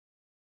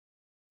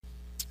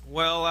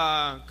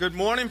Well, good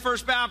morning,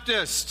 First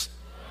Baptist.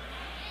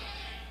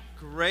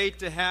 Great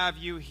to have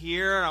you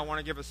here. I want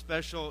to give a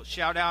special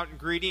shout out and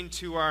greeting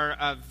to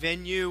our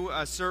venue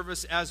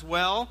service as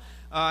well.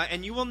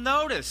 And you will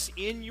notice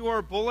in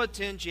your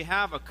bulletins you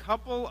have a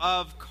couple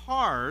of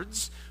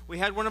cards. We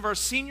had one of our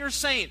senior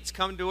saints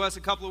come to us a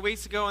couple of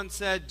weeks ago and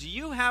said, do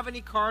you have any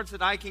cards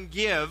that I can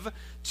give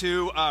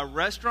to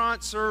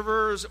restaurant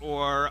servers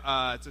or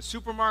to a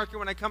supermarket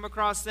when I come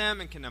across them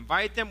and can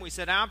invite them? We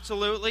said,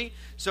 absolutely.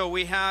 So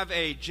we have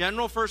a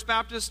general First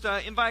Baptist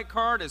invite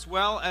card as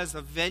well as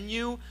a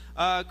venue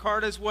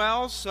card as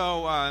well.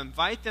 So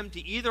invite them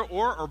to either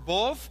or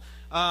both.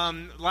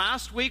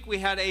 Last week we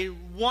had a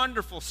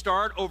wonderful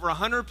start, over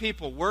 100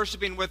 people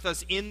worshiping with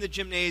us in the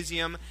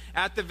gymnasium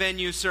at the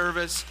venue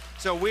service.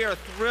 So we are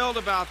thrilled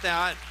about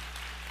that.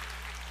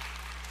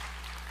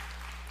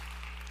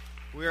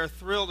 We are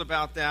thrilled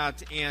about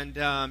that, and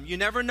you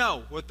never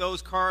know with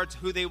those cards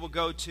who they will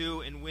go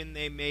to and when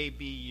they may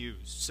be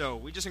used. So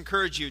we just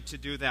encourage you to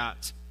do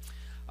that.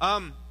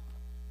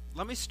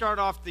 Let me start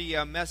off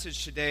the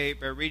message today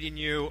by reading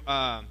you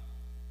a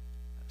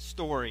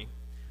story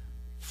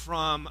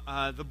from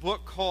the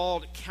book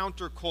called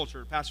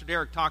Counterculture. Pastor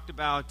Derek talked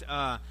about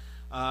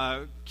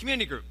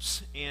community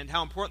groups and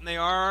how important they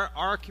are.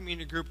 Our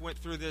community group went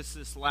through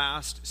this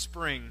last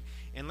spring.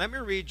 And let me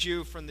read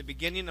you from the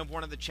beginning of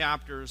one of the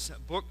chapters, a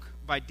book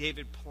by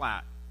David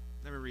Platt.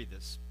 Let me read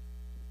this.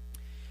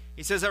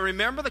 He says, I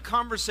remember the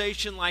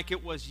conversation like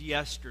it was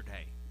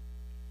yesterday.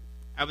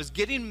 I was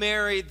getting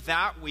married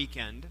that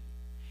weekend,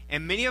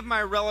 and many of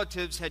my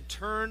relatives had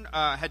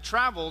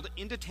traveled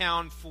into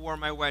town for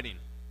my wedding.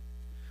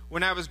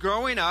 When I was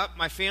growing up,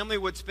 my family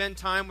would spend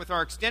time with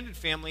our extended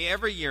family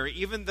every year,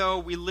 even though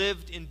we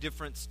lived in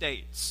different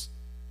states.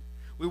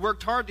 We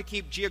worked hard to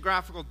keep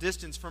geographical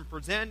distance from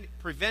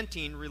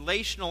preventing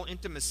relational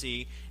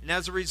intimacy, and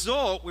as a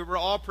result, we were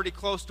all pretty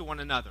close to one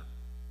another.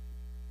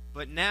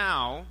 But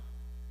now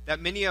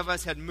that many of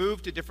us had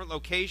moved to different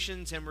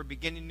locations and were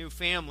beginning new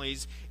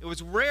families, it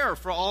was rare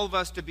for all of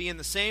us to be in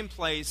the same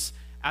place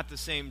at the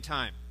same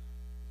time.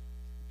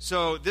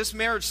 So this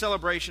marriage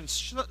celebration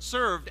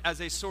served as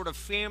a sort of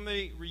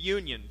family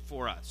reunion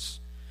for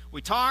us.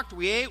 We talked,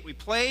 we ate, we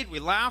played, we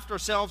laughed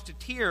ourselves to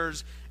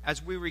tears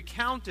as we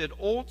recounted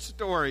old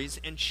stories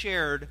and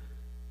shared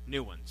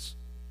new ones.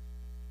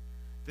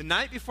 The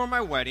night before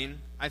my wedding,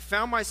 I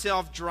found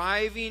myself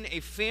driving a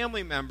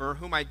family member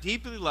whom I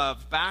deeply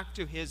loved back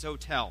to his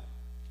hotel.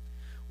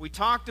 We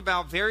talked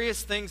about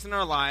various things in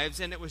our lives,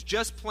 and it was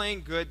just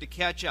plain good to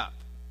catch up.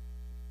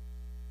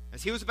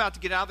 As he was about to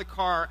get out of the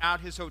car at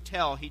his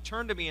hotel, he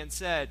turned to me and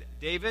said,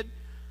 David,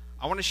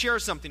 I want to share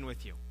something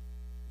with you.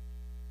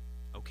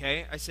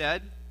 Okay, I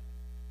said.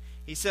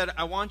 He said,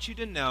 I want you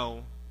to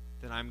know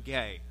that I'm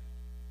gay.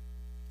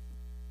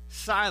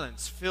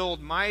 Silence filled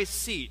my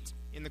seat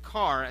in the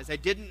car as I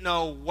didn't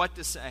know what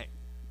to say.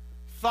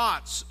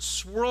 Thoughts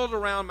swirled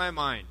around my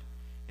mind,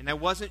 and I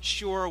wasn't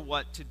sure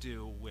what to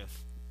do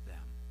with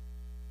them.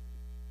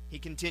 He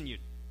continued,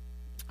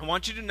 I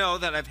want you to know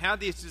that I've had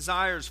these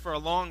desires for a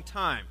long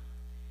time,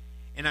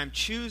 and I'm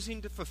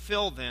choosing to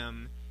fulfill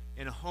them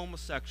in a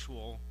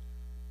homosexual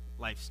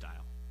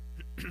lifestyle.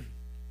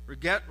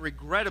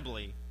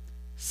 Regrettably,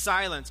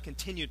 silence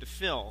continued to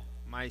fill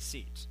my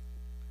seat.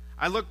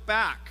 I look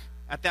back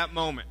at that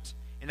moment,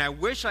 and I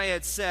wish I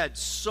had said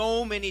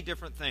so many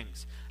different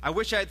things. I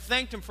wish I had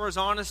thanked him for his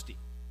honesty,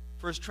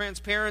 for his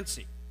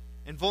transparency,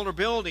 and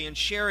vulnerability in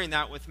sharing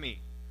that with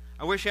me.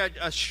 I wish I had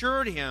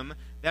assured him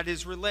that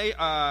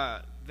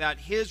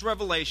his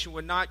revelation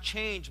would not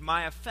change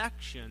my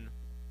affection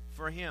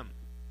for him.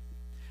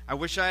 I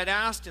wish I had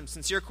asked him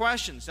sincere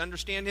questions to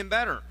understand him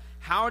better.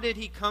 How did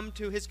he come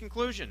to his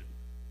conclusion?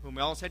 Whom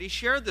else had he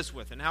shared this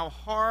with? And how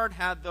hard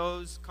had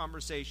those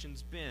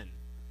conversations been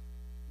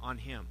on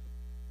him?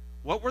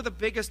 What were the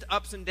biggest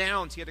ups and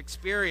downs he had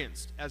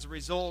experienced as a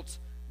result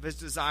of his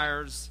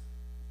desires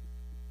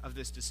of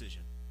this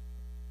decision?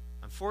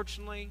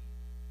 Unfortunately,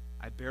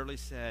 I barely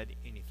said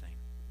anything.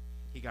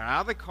 He got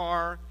out of the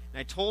car, and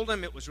I told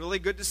him it was really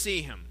good to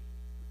see him.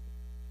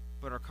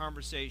 But our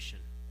conversation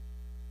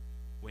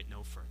went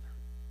no further.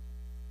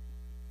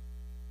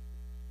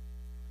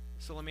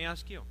 So let me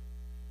ask you,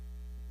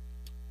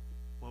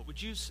 what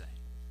would you say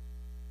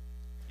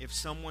if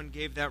someone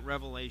gave that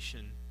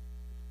revelation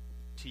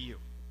to you?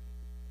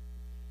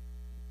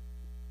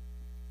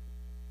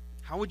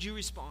 How would you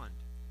respond?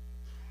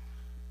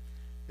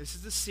 This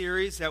is the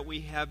series that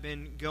we have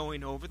been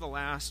going over the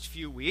last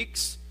few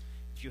weeks.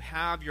 If you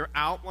have your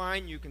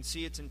outline, you can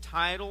see it's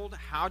entitled,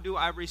 How Do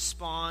I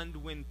Respond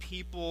When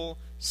People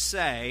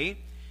Say?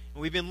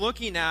 And we've been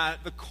looking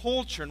at the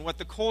culture and what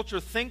the culture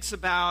thinks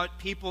about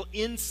people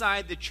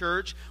inside the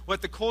church,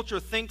 what the culture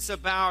thinks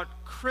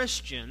about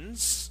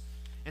Christians,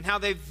 and how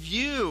they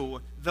view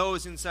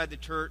those inside the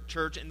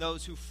church and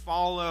those who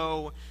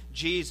follow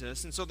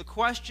Jesus. And so the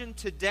question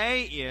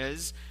today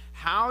is,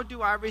 how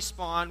do I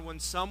respond when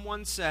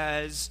someone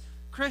says,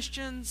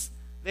 Christians,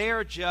 they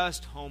are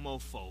just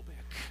homophobic?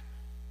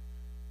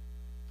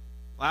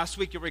 Last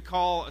week, you'll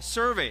recall a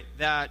survey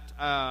that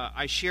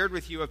I shared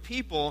with you of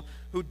people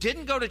who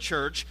didn't go to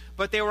church,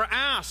 but they were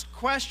asked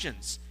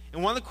questions.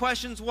 And one of the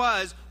questions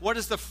was, what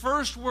is the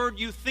first word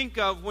you think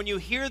of when you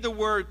hear the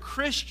word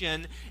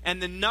Christian?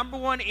 And the number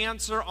one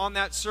answer on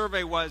that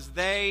survey was,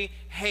 they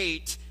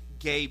hate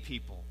gay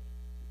people.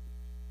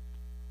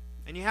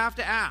 And you have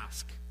to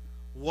ask,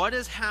 what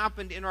has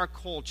happened in our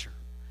culture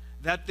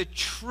that the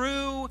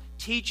true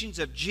teachings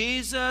of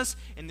Jesus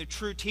and the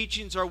true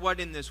teachings are what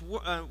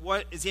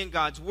is in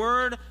God's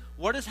Word?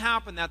 What has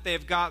happened that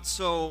they've got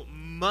so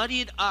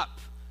muddied up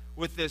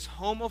with this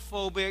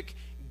homophobic,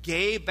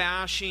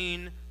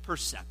 gay-bashing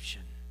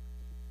perception?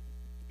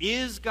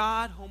 Is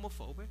God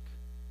homophobic?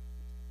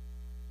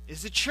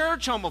 Is the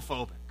church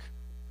homophobic?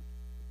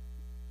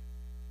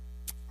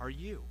 Are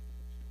you?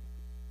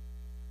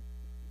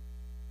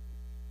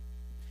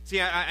 See,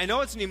 I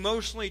know it's an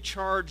emotionally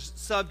charged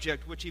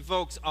subject which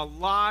evokes a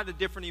lot of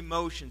different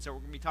emotions that we're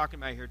going to be talking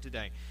about here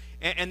today.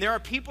 And there are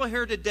people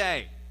here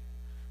today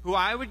who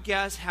I would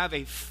guess have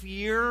a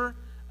fear,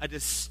 a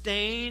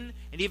disdain,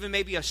 and even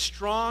maybe a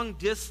strong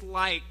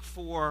dislike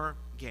for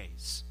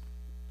gays.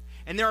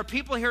 And there are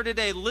people here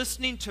today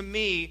listening to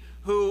me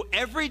who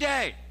every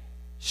day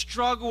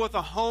struggle with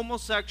a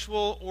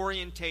homosexual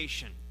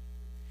orientation.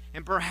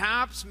 And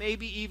perhaps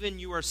maybe even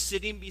you are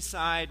sitting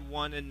beside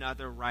one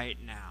another right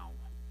now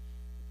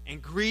and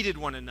greeted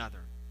one another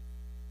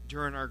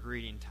during our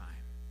greeting time.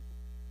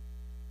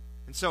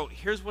 And so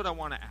here's what I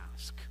want to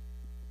ask.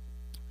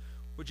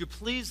 Would you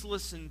please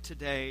listen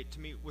today to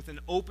me with an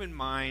open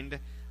mind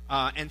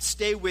and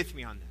stay with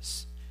me on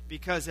this?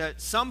 Because at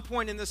some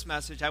point in this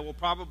message, I will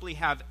probably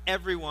have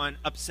everyone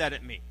upset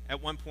at me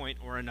at one point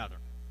or another.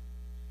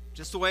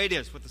 Just the way it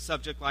is with a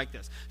subject like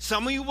this.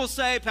 Some of you will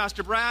say,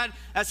 Pastor Brad,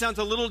 that sounds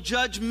a little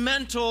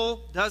judgmental,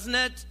 doesn't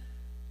it?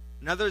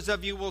 And others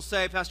of you will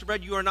say, Pastor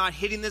Brad, you are not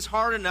hitting this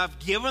hard enough.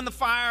 Give them the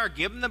fire.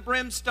 Give them the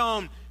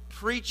brimstone.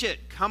 Preach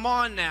it. Come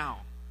on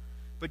now.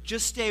 But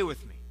just stay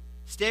with me.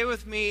 Stay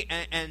with me,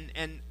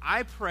 and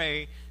I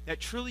pray that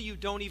truly you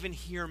don't even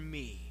hear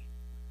me.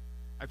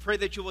 I pray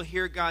that you will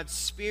hear God's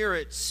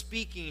Spirit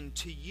speaking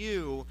to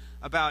you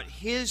about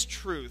His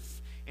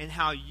truth and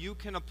how you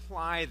can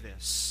apply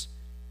this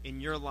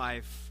in your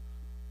life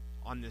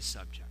on this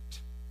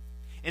subject.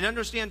 And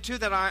understand, too,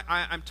 that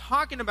I'm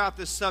talking about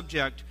this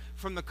subject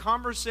from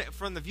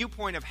the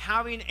viewpoint of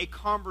having a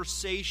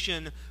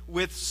conversation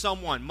with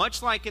someone,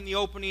 much like in the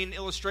opening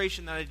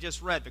illustration that I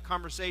just read, the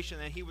conversation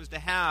that he was to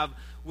have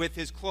with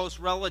his close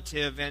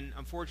relative and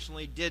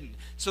unfortunately didn't.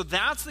 So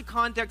that's the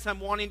context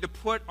I'm wanting to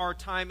put our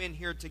time in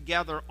here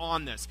together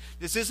on this.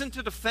 This isn't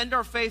to defend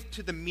our faith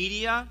to the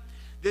media.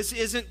 This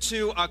isn't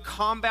to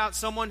combat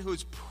someone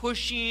who's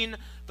pushing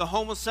the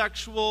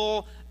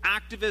homosexual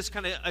activist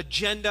kind of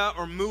agenda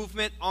or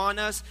movement on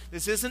us.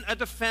 This isn't a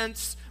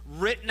defense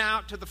written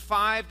out to the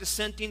 5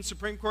 dissenting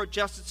Supreme Court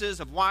justices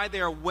of why they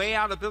are way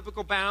out of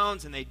biblical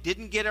bounds and they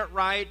didn't get it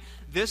right.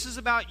 This is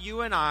about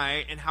you and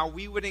I and how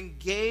we would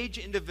engage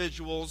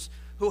individuals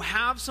who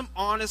have some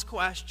honest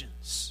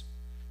questions.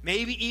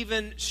 Maybe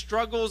even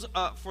struggles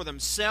for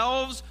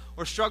themselves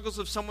or struggles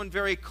of someone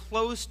very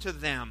close to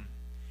them,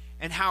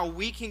 and how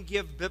we can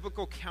give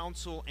biblical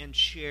counsel and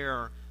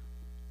share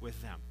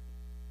with them.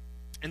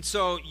 And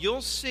so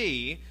you'll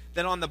see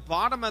that on the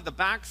bottom of the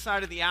back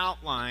side of the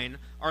outline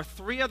are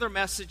 3 other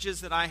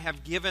messages that I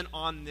have given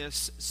on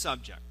this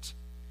subject.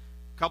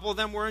 A couple of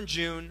them were in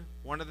June.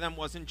 One of them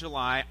was in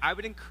July. I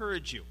would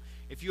encourage you,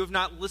 if you have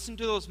not listened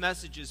to those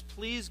messages,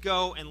 please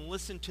go and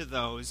listen to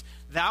those.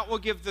 That will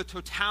give the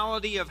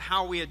totality of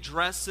how we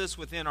address this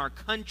within our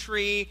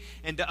country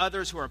and to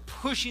others who are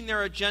pushing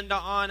their agenda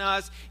on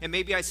us. And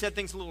maybe I said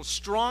things a little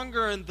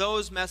stronger in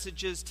those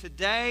messages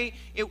today.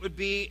 It would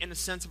be in a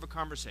sense of a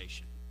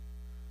conversation.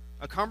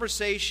 A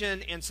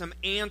conversation and some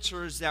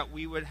answers that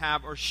we would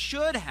have or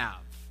should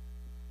have.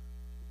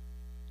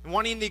 And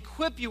wanting to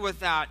equip you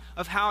with that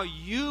of how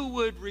you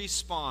would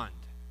respond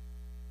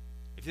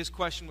if this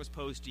question was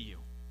posed to you.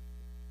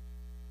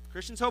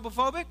 Christians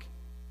homophobic?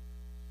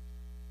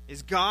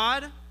 Is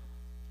God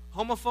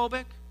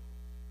homophobic?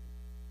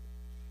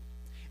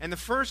 And the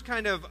first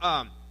kind of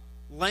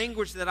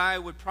language that I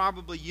would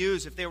probably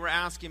use if they were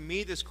asking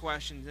me this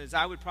question is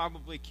I would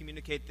probably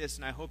communicate this,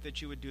 and I hope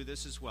that you would do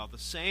this as well. The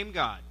same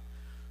God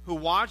who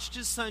watched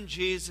his son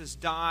Jesus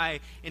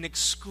die in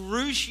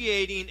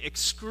excruciating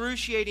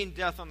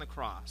death on the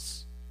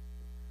cross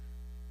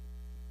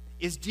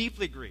is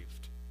deeply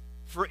grieved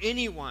for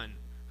anyone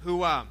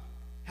who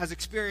has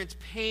experienced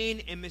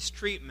pain and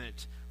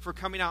mistreatment for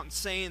coming out and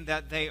saying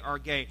that they are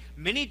gay.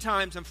 Many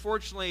times,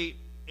 unfortunately,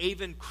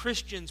 even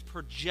Christians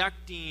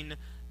projecting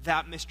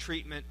that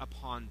mistreatment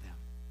upon them.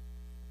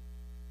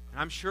 And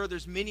I'm sure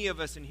there's many of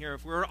us in here,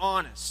 if we're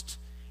honest,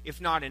 if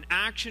not in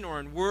action or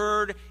in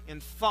word, in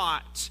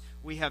thought,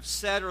 we have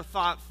said or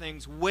thought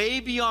things way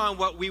beyond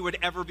what we would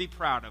ever be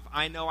proud of.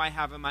 I know I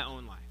have in my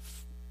own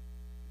life.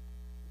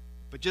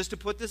 But just to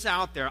put this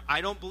out there,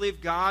 I don't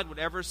believe God would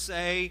ever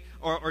say,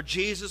 or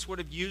Jesus would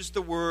have used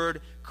the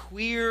word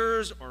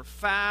queers or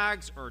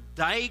fags or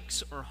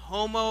dykes or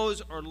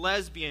homos or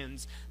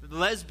lesbians,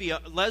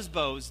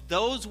 lesbos.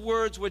 Those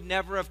words would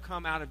never have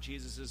come out of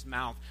Jesus'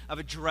 mouth of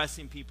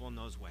addressing people in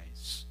those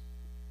ways.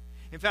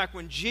 In fact,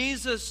 when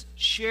Jesus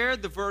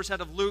shared the verse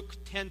out of Luke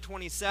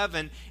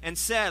 10:27 and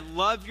said,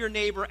 love your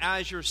neighbor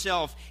as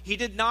yourself, he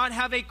did not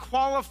have a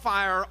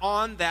qualifier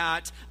on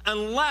that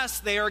unless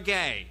they are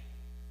gay.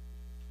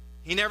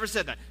 He never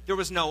said that. There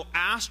was no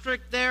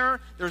asterisk there.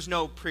 There's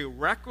no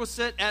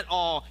prerequisite at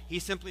all. He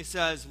simply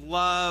says,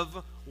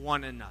 love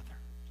one another.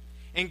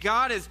 And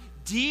God is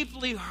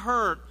deeply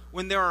hurt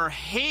when there are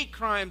hate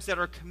crimes that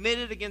are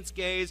committed against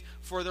gays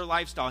for their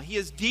lifestyle. He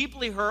is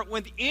deeply hurt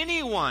when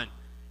anyone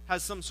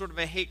has some sort of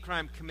a hate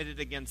crime committed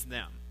against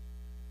them.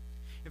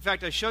 In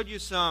fact, I showed you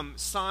some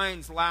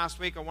signs last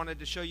week. I wanted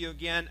to show you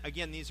again.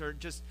 Again, these are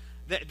just,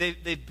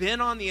 they've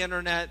been on the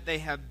internet. They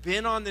have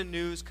been on the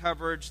news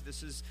coverage.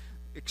 This is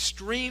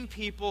extreme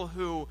people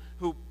who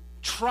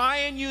try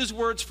and use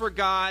words for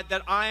God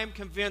that I am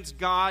convinced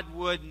God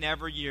would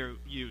never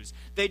use.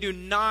 They do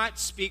not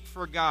speak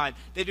for God.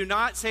 They do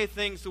not say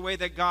things the way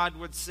that God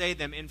would say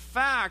them. In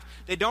fact,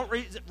 they don't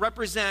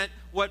represent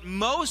what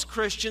most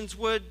Christians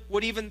would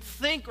even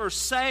think or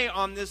say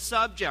on this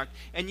subject.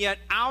 And yet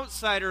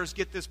outsiders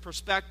get this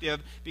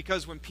perspective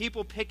because when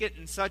people pick it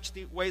in such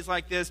ways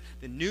like this,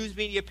 the news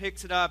media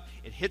picks it up,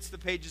 it hits the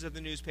pages of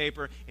the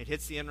newspaper, it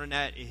hits the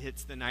internet, it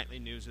hits the nightly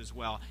news as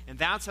well. And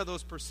that's how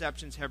those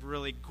perceptions have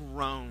really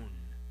grown.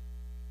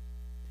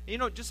 You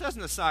know, just as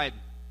an aside,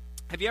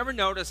 have you ever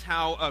noticed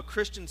how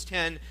Christians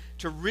tend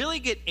to really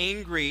get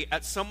angry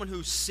at someone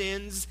who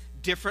sins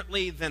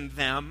differently than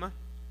them?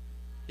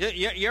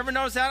 You ever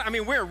notice that? I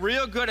mean, we're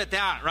real good at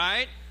that,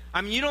 right?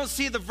 I mean, you don't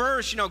see the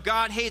verse,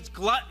 God hates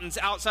gluttons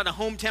outside a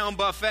hometown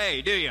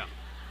buffet, do you?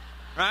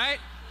 Right?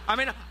 I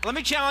mean, let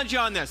me challenge you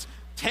on this.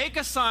 Take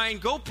a sign,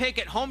 go pick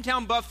at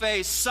hometown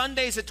buffet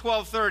Sundays at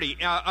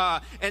 12:30,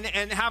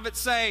 and have it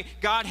say,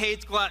 God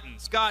hates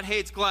gluttons. God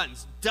hates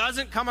gluttons.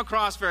 Doesn't come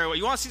across very well.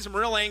 You want to see some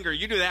real anger,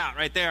 you do that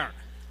right there.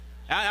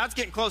 That's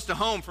getting close to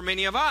home for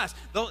many of us.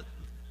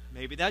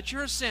 Maybe that's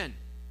your sin.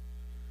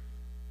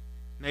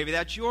 Maybe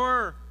that's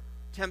your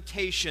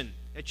temptation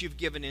that you've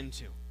given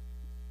into.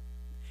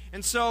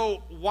 And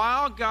so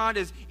while God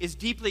is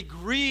deeply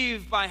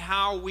grieved by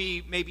how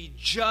we maybe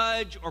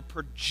judge or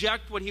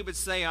project what he would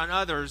say on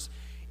others,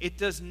 it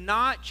does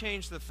not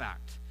change the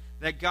fact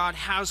that God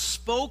has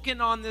spoken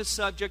on this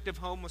subject of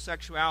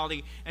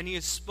homosexuality, and he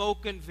has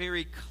spoken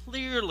very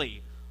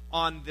clearly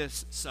on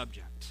this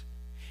subject.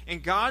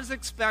 And God is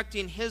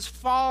expecting his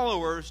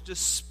followers to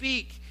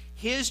speak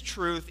his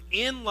truth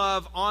in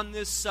love on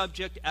this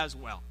subject as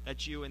well.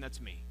 That's you and that's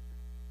me.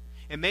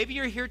 And maybe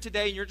you're here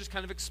today and you're just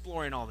kind of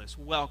exploring all this.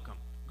 Welcome.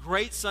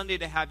 Great Sunday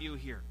to have you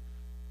here.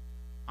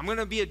 I'm going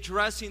to be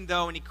addressing,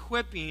 though, and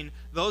equipping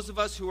those of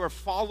us who are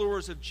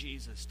followers of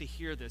Jesus to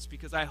hear this,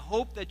 because I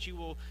hope that you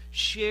will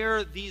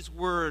share these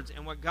words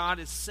and what God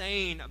is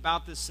saying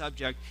about this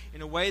subject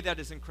in a way that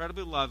is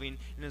incredibly loving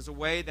and is a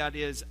way that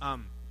is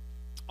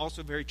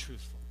also very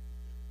truthful.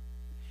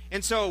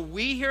 And so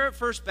we here at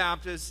First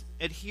Baptist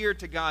adhere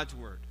to God's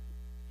Word.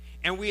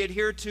 And we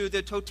adhere to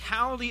the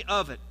totality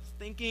of it,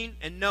 thinking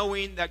and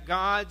knowing that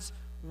God's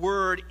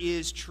Word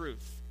is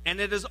truth. And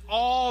it is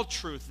all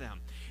truth then.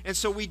 And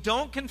so we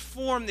don't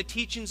conform the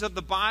teachings of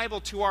the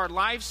Bible to our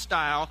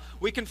lifestyle.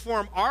 We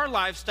conform our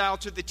lifestyle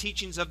to the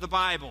teachings of the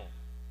Bible.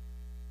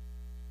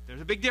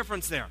 There's a big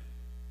difference there.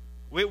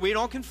 We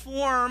don't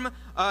conform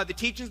the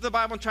teachings of the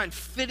Bible and try and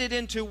fit it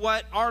into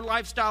what our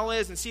lifestyle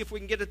is and see if we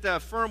can get it to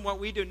affirm what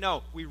we do.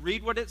 No, we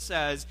read what it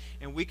says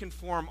and we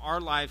conform our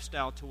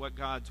lifestyle to what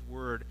God's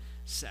Word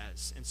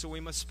says. And so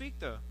we must speak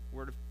the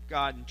Word of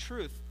God in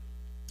truth,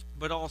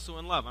 but also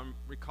in love. I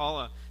recall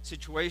a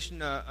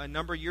situation a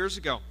number of years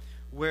ago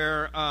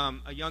where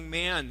a young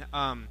man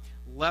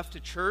left a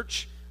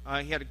church.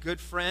 He had a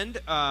good friend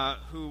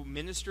who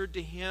ministered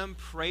to him,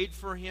 prayed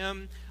for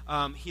him.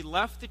 He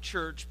left the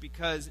church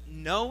because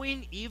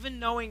even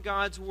knowing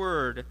God's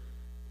Word,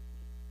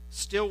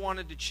 still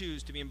wanted to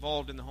choose to be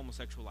involved in the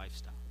homosexual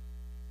lifestyle.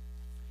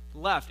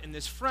 Left, and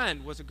this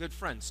friend was a good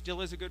friend,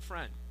 still is a good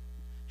friend.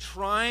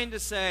 Trying to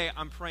say,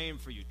 I'm praying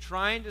for you.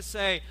 Trying to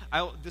say,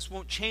 this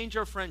won't change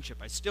our friendship.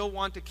 I still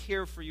want to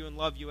care for you and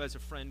love you as a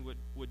friend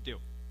would do.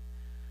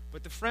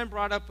 But the friend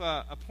brought up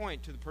a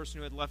point to the person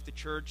who had left the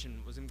church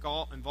and was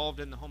involved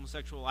in the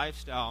homosexual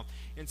lifestyle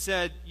and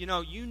said, you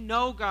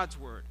know God's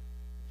Word.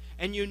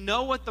 And you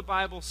know what the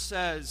Bible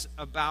says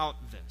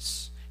about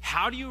this.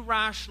 How do you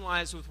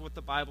rationalize with what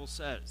the Bible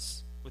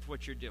says with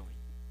what you're doing?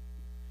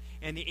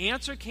 And the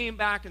answer came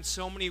back in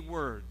so many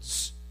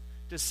words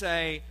to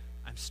say,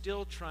 I'm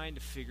still trying to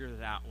figure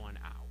that one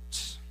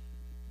out.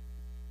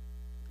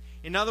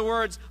 In other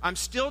words, I'm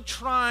still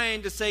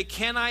trying to say,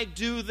 can I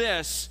do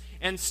this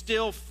and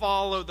still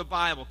follow the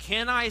Bible?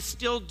 Can I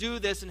still do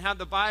this and have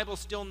the Bible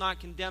still not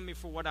condemn me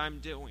for what I'm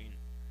doing?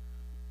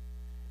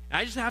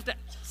 And I just have to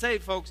say,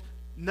 folks,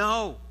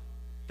 no,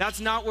 that's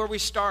not where we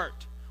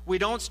start. We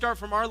don't start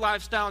from our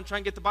lifestyle and try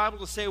and get the Bible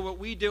to say what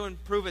we do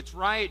and prove it's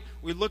right.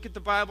 We look at the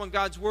Bible and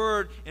God's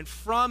Word, and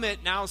from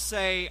it now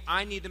say,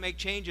 I need to make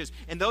changes.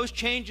 And those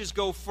changes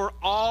go for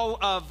all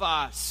of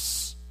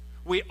us.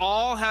 We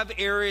all have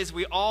areas,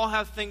 we all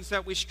have things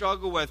that we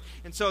struggle with.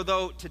 And so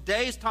though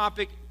today's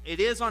topic, it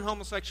is on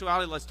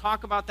homosexuality, let's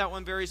talk about that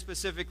one very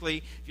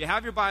specifically. If you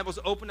have your Bibles,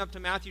 open up to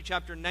Matthew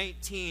chapter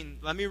 19.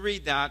 Let me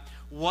read that.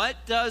 What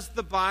does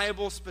the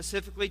Bible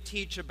specifically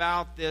teach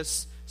about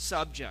this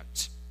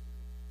subject?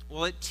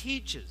 Well, it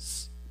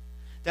teaches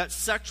that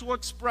sexual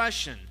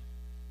expression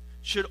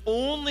should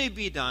only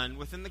be done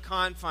within the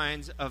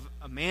confines of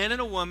a man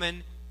and a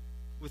woman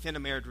within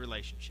a marriage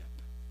relationship.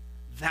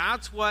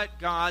 That's what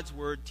God's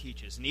Word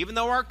teaches. And even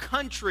though our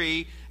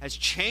country has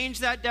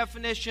changed that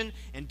definition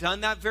and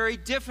done that very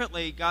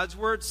differently, God's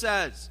Word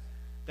says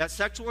that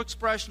sexual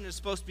expression is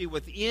supposed to be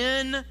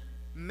within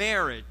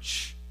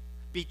marriage,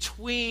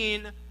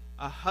 between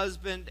a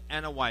husband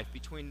and a wife,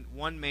 between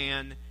one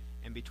man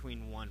and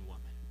between one woman.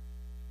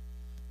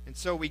 And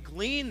so we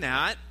glean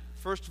that,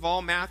 first of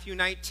all, Matthew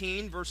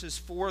 19, verses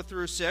 4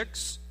 through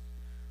 6,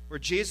 where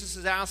Jesus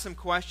has asked some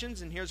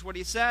questions, and here's what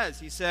he says.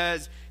 He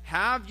says,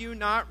 have you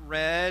not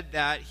read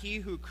that he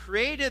who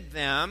created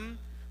them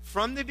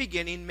from the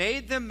beginning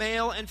made them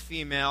male and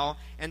female,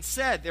 and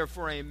said,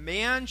 therefore a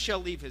man shall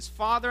leave his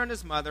father and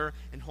his mother,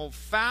 and hold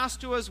fast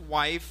to his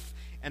wife,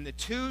 and the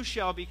two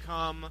shall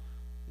become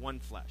one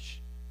flesh.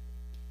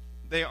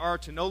 They are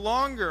to no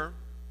longer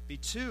be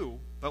two,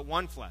 but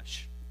one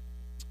flesh.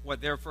 What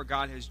therefore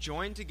God has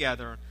joined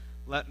together,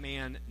 let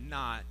man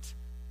not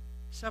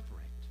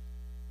separate.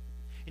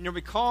 And you'll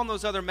recall in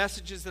those other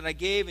messages that I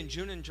gave in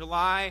June and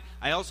July,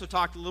 I also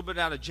talked a little bit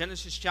out of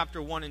Genesis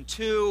chapter 1 and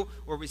 2,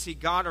 where we see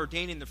God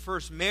ordaining the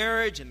first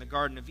marriage in the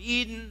Garden of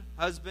Eden,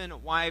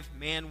 husband, wife,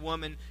 man,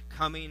 woman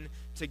coming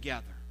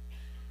together.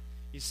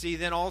 You see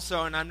then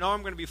also, and I know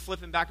I'm going to be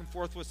flipping back and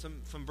forth with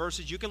some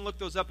verses. You can look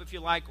those up if you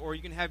like, or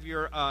you can have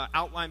your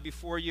outline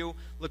before you.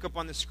 Look up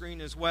on the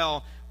screen as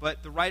well.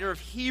 But the writer of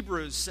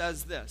Hebrews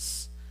says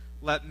this,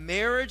 let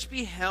marriage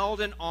be held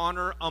in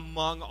honor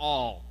among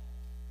all,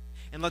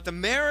 and let the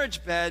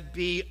marriage bed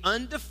be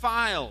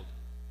undefiled,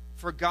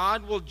 for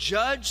God will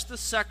judge the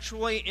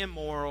sexually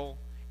immoral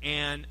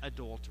and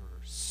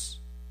adulterers.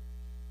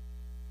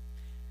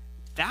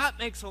 That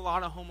makes a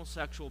lot of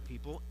homosexual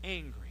people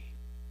angry.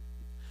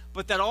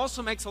 But that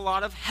also makes a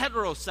lot of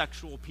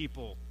heterosexual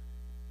people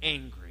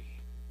angry.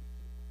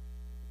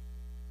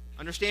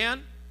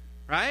 Understand?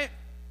 Right?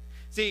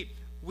 See,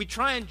 we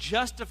try and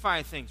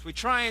justify things. We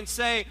try and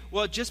say,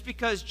 well, just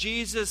because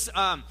Jesus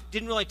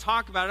didn't really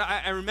talk about it.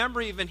 I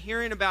remember even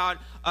hearing about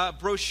a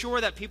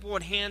brochure that people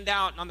would hand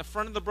out, and on the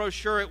front of the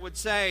brochure it would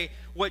say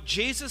what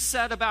Jesus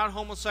said about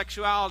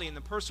homosexuality, and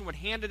the person would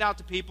hand it out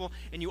to people,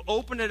 and you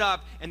open it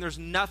up, and there's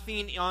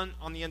nothing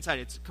on the inside.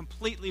 It's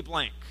completely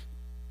blank.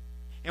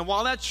 And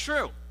while that's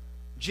true,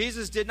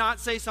 Jesus did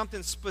not say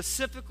something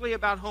specifically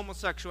about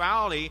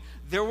homosexuality,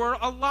 there were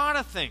a lot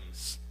of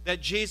things that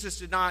Jesus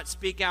did not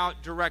speak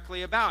out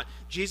directly about.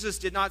 Jesus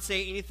did not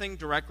say anything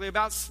directly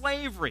about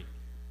slavery,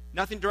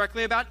 nothing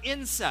directly about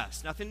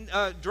incest, nothing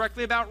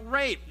directly about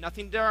rape,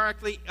 nothing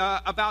directly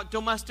about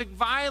domestic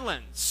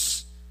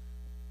violence.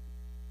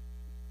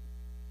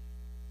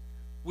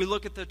 We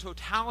look at the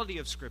totality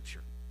of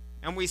Scripture,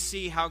 and we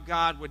see how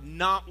God would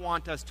not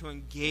want us to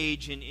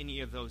engage in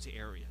any of those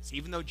areas.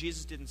 Even though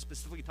Jesus didn't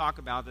specifically talk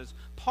about this,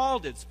 Paul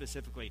did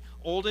specifically.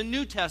 Old and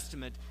New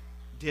Testament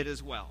did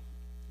as well.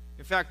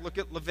 In fact, look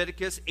at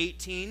Leviticus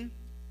 18,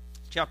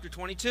 chapter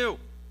 22,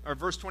 or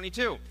verse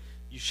 22.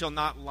 You shall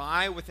not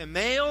lie with a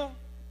male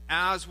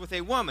as with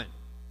a woman.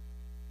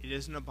 It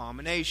is an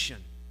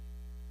abomination.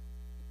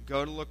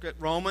 Go to look at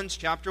Romans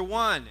chapter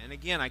 1. And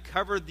again, I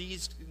covered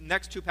these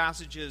next two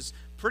passages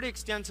pretty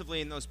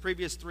extensively in those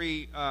previous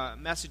three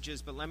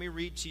messages, but let me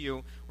read to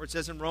you where it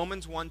says in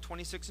Romans 1,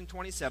 26 and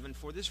 27,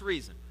 for this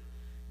reason,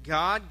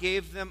 God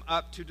gave them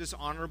up to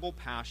dishonorable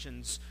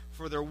passions,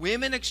 for their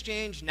women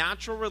exchanged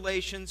natural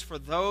relations for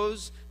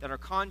those that are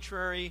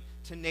contrary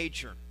to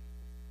nature.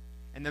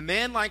 And the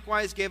men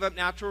likewise gave up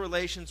natural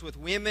relations with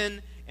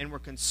women and were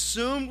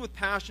consumed with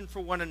passion for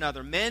one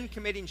another, men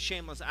committing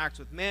shameless acts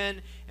with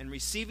men and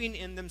receiving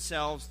in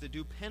themselves the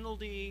due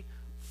penalty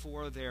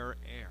for their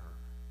error.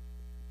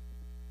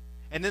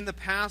 And then the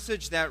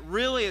passage that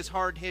really is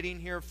hard-hitting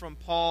here from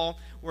Paul,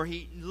 where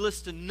he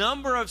lists a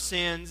number of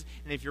sins,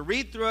 and if you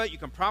read through it, you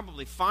can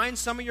probably find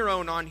some of your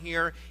own on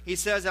here. He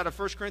says out of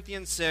 1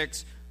 Corinthians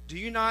 6, do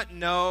you not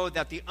know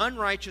that the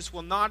unrighteous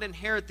will not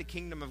inherit the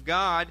kingdom of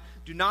God?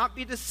 Do not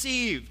be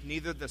deceived,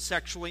 neither the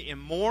sexually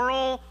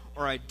immoral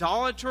or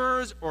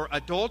idolaters or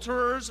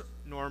adulterers,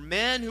 nor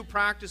men who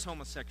practice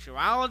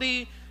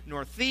homosexuality,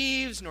 nor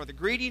thieves, nor the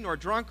greedy, nor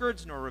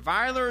drunkards, nor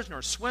revilers,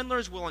 nor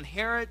swindlers will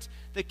inherit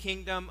the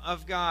kingdom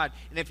of God.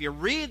 And if you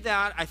read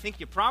that, I think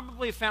you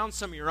probably found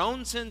some of your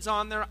own sins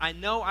on there. I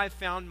know I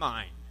found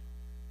mine.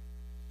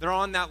 They're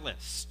on that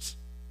list.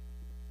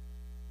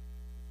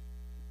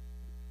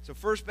 So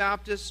First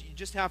Baptist, you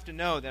just have to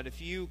know that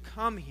if you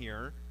come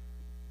here,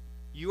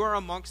 you are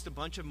amongst a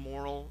bunch of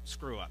moral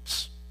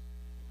screw-ups.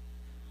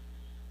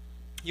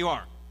 You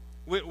are.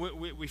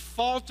 We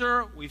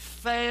falter, we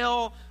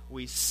fail,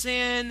 we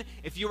sin.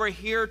 If you are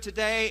here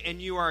today and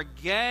you are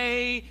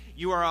gay,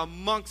 you are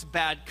amongst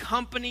bad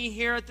company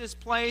here at this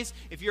place.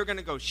 If you're going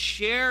to go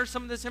share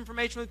some of this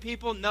information with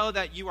people, know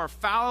that you are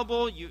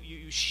fallible.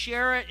 You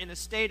share it in a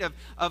state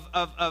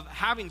of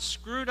having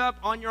screwed up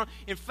on your own.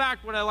 In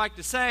fact, what I like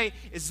to say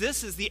is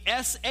this is the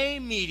SA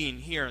meeting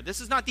here. This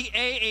is not the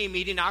AA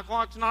meeting,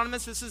 Alcoholics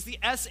Anonymous. This is the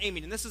SA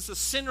meeting. This is the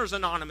Sinners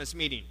Anonymous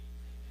meeting.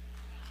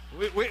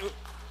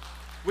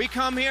 We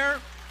come here,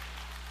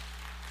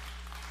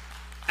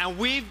 and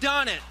we've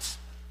done it.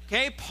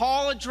 Okay?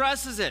 Paul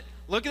addresses it.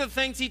 Look at the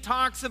things he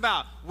talks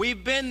about.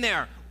 We've been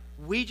there.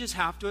 We just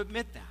have to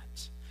admit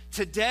that.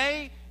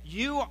 Today,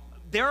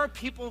 there are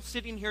people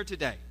sitting here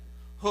today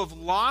who have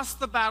lost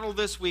the battle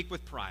this week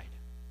with pride.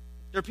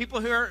 There are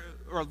people here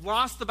who have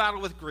lost the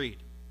battle with greed.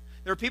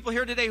 There are people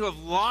here today who have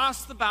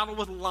lost the battle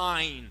with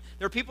lying.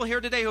 There are people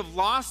here today who have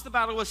lost the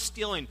battle with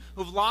stealing,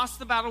 who have lost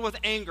the battle with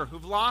anger, who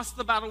have lost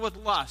the battle with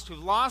lust, who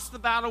have lost the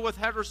battle with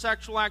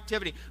heterosexual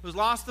activity, who have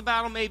lost the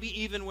battle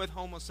maybe even with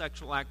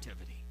homosexual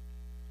activity.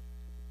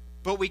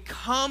 But we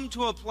come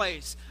to a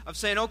place of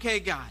saying,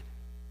 okay, God,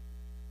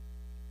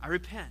 I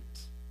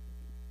repent.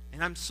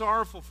 And I'm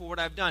sorrowful for what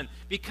I've done.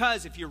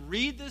 Because if you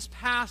read this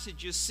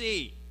passage, you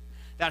see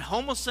that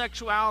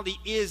homosexuality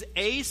is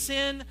a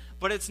sin,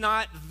 but it's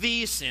not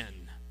the sin.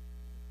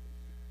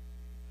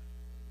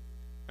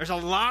 There's a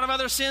lot of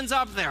other sins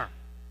up there.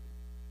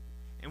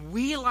 And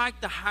we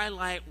like to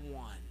highlight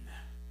one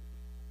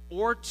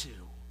or two.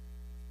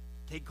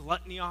 Take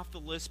gluttony off the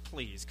list,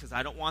 please, because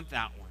I don't want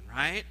that one,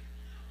 right?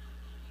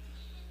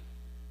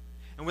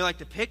 And we like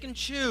to pick and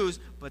choose,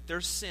 but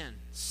they're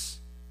sins.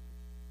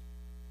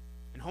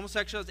 And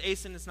homosexuality is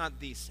a sin, it's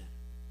not the sin.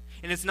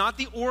 And it's not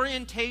the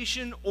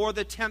orientation or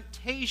the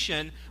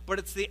temptation, but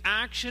it's the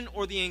action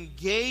or the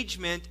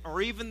engagement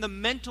or even the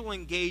mental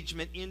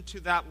engagement into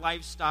that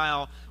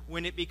lifestyle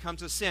when it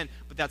becomes a sin.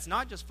 But that's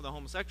not just for the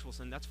homosexual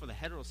sin, that's for the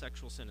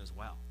heterosexual sin as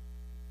well.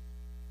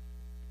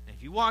 And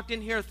if you walked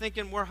in here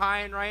thinking we're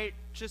high and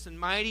righteous and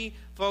mighty,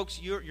 folks,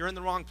 you're in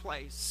the wrong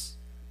place.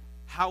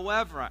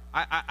 However,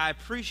 I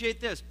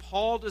appreciate this.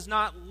 Paul does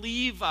not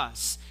leave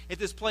us at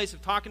this place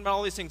of talking about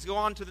all these things. Go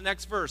on to the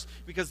next verse,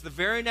 because the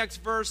very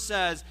next verse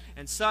says,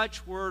 and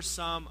such were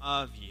some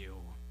of you.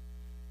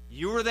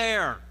 You were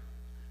there,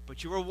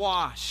 but you were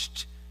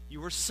washed. You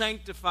were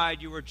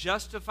sanctified. You were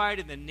justified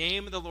in the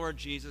name of the Lord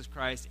Jesus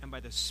Christ and by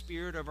the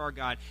Spirit of our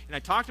God. And I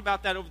talked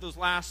about that over those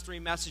last 3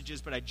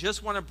 messages, but I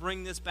just want to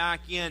bring this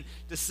back in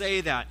to say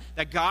that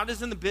God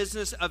is in the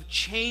business of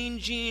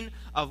changing,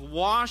 of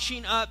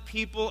washing up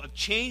people, of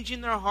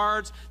changing their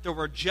hearts. That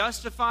we're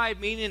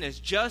justified, meaning it's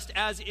just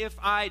as if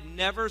I'd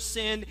never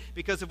sinned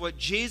because of what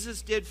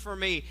Jesus did for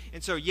me.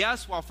 And so,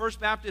 yes, while First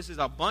Baptist is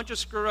a bunch of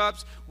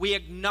screw-ups, we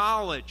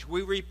acknowledge,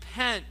 we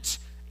repent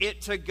it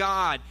to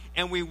God,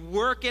 and we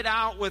work it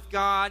out with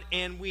God,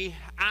 and we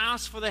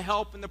ask for the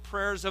help and the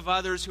prayers of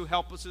others who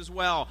help us as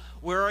well.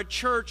 We're a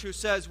church who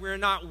says we're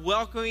not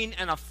welcoming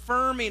and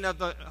affirming of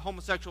the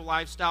homosexual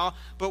lifestyle,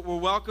 but we're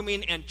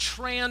welcoming and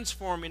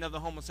transforming of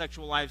the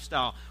homosexual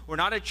lifestyle. We're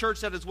not a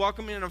church that is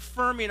welcoming and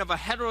affirming of a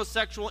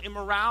heterosexual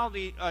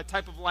immorality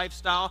type of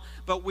lifestyle,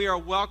 but we are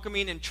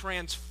welcoming and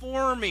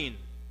transforming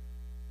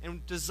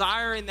and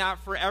desiring that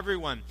for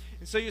everyone.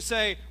 And so you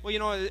say,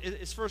 well,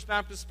 is First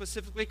Baptist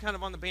specifically kind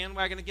of on the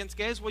bandwagon against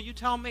gays? Well, you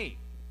tell me.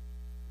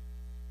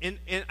 And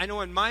I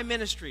know in my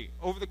ministry,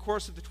 over the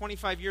course of the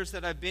 25 years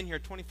that I've been here,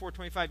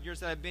 25 years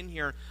that I've been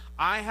here,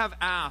 I have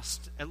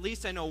asked, at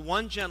least I know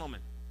one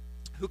gentleman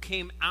who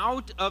came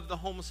out of the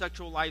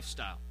homosexual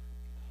lifestyle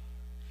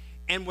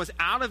and was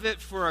out of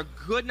it for a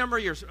good number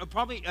of years,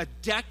 probably a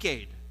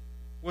decade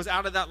was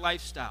out of that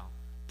lifestyle.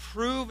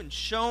 Prove and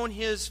shown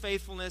his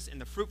faithfulness and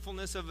the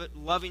fruitfulness of it,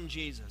 loving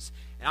Jesus.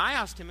 And I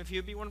asked him if he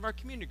would be one of our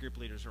community group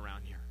leaders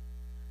around here.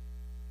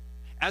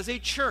 As a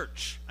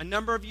church, a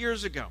number of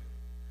years ago,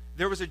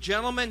 there was a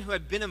gentleman who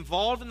had been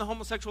involved in the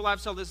homosexual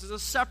lifestyle. This is a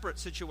separate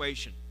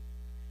situation.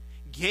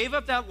 Gave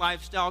up that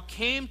lifestyle,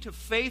 came to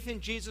faith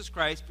in Jesus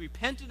Christ,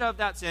 repented of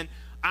that sin.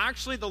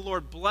 Actually, the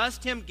Lord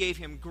blessed him, gave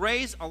him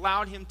grace,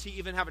 allowed him to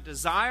even have a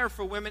desire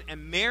for women,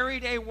 and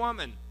married a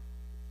woman.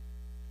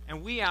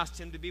 And we asked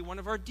him to be one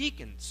of our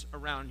deacons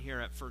around here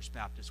at First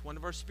Baptist, one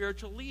of our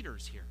spiritual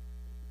leaders here.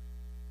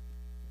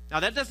 Now,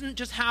 that doesn't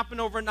just happen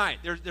overnight.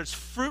 There's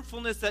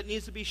fruitfulness that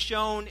needs to be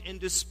shown and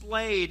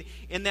displayed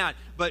in that.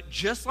 But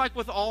just like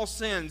with all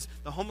sins,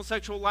 the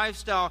homosexual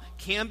lifestyle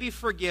can be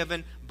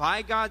forgiven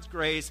by God's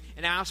grace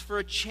and ask for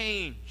a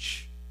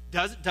change.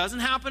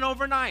 Doesn't happen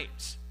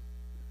overnight,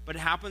 but it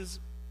happens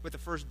with the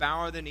first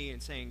bow of the knee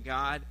and saying,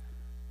 God,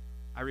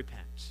 I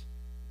repent.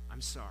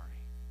 I'm sorry.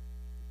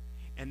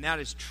 And that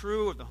is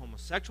true of the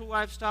homosexual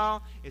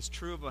lifestyle. It's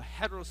true of a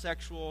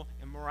heterosexual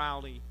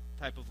immorality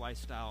type of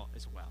lifestyle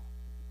as well.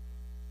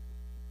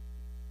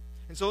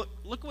 And so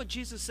look what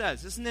Jesus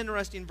says. This is an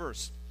interesting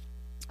verse.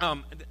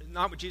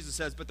 Not what Jesus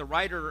says, but the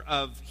writer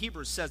of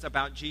Hebrews says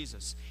about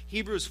Jesus.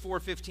 Hebrews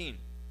 4:15.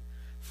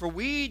 For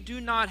we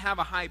do not have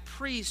a high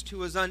priest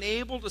who is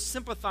unable to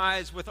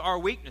sympathize with our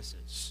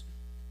weaknesses,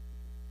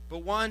 but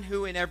one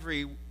who in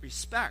every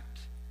respect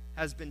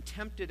has been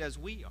tempted as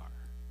we are,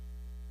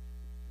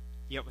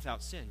 yet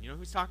without sin. You know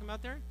who he's talking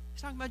about there?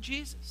 He's talking about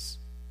Jesus.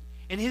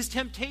 And his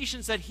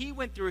temptations that he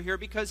went through here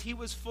because he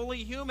was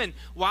fully human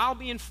while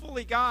being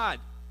fully God.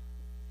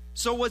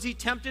 So was he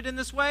tempted in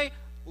this way?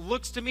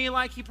 Looks to me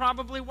like he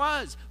probably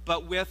was,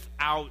 but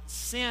without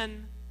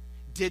sin,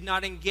 did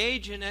not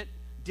engage in it,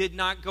 did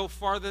not go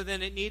farther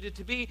than it needed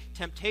to be.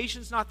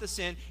 Temptation's not the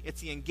sin,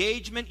 it's the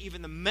engagement,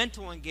 even the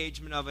mental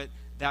engagement of it,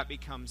 that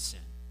becomes sin.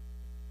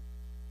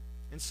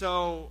 And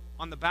so,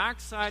 on the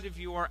back side of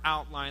your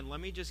outline, let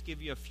me just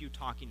give you a few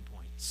talking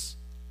points.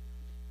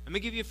 Let me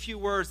give you a few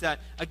words that,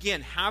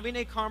 again, having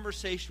a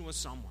conversation with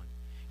someone,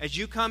 as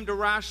you come to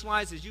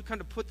rationalize, as you come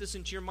to put this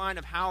into your mind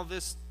of how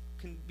this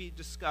can be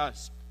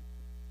discussed,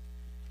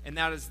 and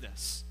that is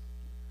this.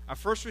 Our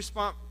first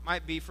response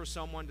might be for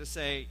someone to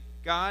say,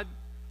 God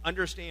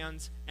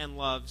understands and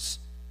loves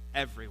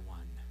everyone.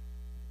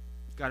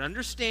 God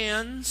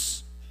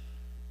understands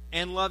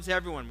and loves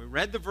everyone. We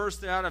read the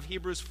verse out of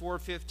Hebrews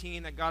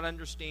 4:15 that God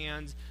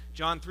understands.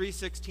 John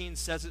 3:16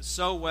 says it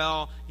so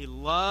well. He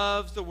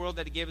loves the world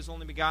that he gave his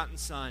only begotten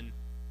Son.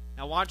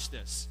 Now watch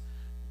this.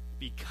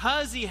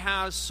 Because he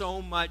has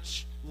so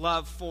much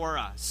love for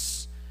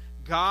us,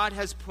 God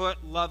has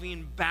put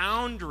loving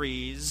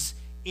boundaries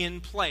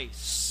in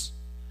place.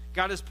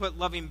 God has put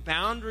loving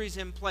boundaries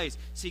in place.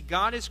 See,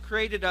 God has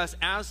created us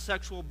as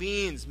sexual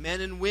beings,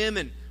 men and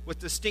women, with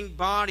distinct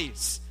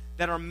bodies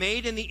that are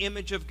made in the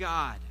image of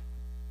God.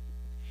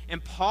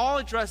 And Paul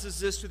addresses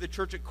this to the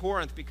church at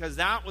Corinth because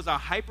that was a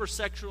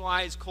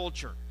hypersexualized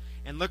culture.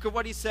 And look at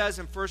what he says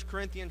in 1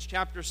 Corinthians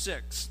chapter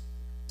 6.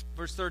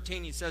 Verse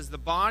 13, he says, the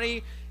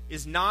body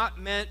is not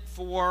meant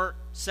for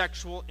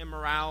sexual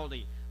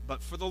immorality,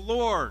 but for the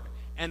Lord,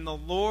 and the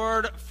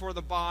Lord for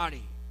the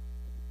body.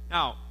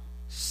 Now,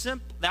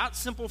 that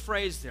simple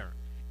phrase there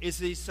is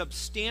the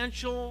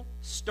substantial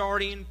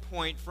starting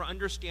point for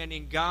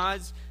understanding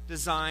God's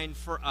design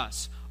for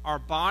us. Our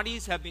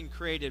bodies have been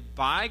created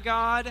by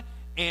God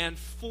and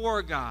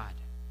for God.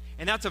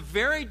 And that's a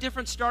very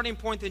different starting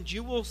point than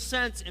you will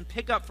sense and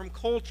pick up from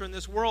culture in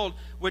this world,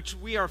 which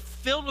we are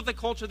filled with a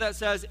culture that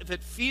says, if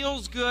it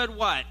feels good,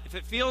 what? If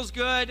it feels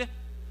good,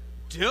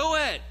 do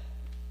it.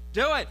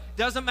 Do it.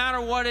 Doesn't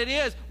matter what it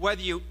is,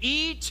 whether you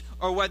eat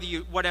or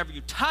whatever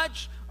you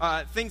touch,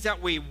 things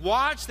that we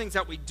watch, things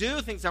that we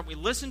do, things that we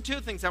listen to,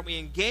 things that we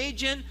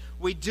engage in.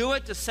 We do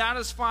it to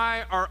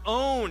satisfy our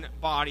own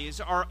bodies,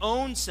 our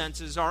own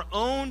senses, our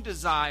own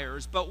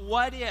desires. But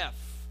what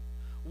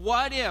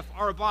if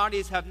our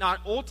bodies have not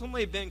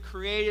ultimately been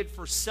created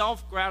for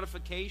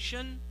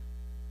self-gratification?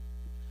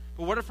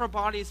 But what if our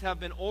bodies have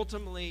been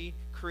ultimately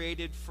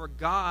created for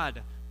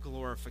God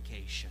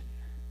glorification?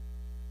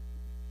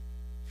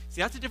 See,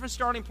 that's a different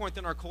starting point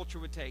than our culture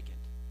would take it.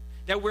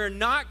 That we're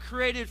not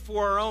created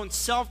for our own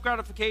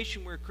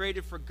self-gratification, we're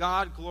created for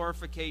God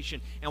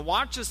glorification. And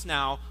watch this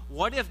now.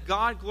 What if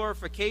God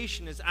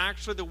glorification is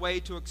actually the way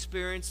to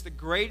experience the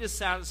greatest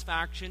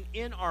satisfaction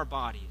in our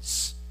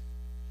bodies,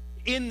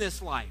 in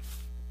this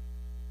life?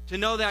 To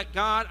know that,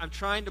 God, I'm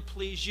trying to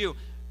please you.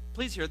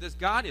 Please hear this.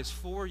 God is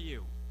for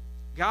you.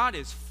 God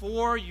is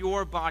for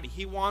your body.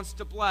 He wants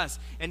to bless.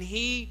 And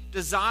he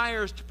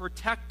desires to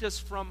protect us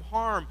from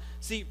harm.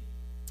 See,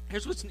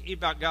 here's what's neat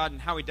about God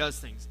and how he does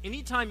things.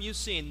 Anytime you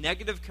see a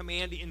negative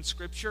command in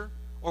Scripture,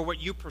 or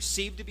what you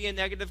perceive to be a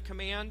negative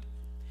command,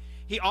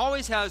 he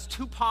always has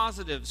two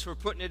positives for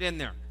putting it in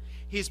there.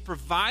 He's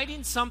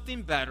providing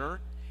something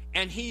better,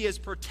 and he is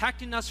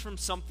protecting us from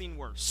something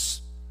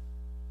worse.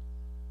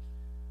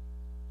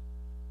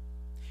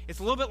 It's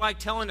a little bit like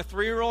telling a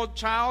 3-year-old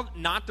child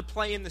not to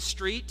play in the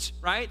street,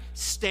 right?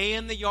 Stay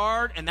in the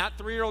yard, and that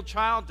 3-year-old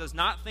child does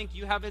not think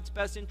you have its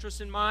best interest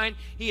in mind.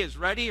 He is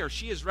ready or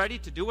she is ready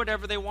to do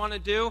whatever they want to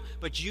do,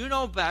 but you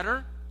know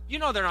better. You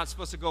know they're not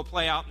supposed to go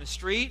play out in the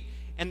street.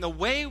 And the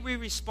way we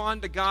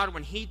respond to God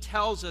when he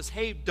tells us,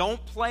 hey,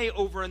 don't play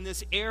over in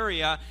this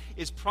area,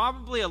 is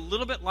probably a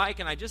little bit like,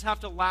 and I just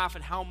have to laugh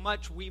at how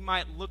much we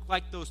might look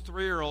like those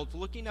 3-year-olds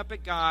looking up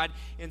at God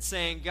and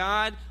saying,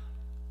 God,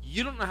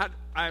 you don't know how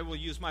I will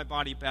use my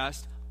body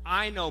best.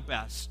 I know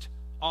best.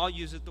 I'll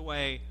use it the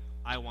way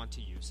I want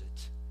to use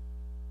it.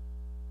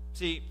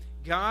 See,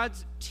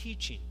 God's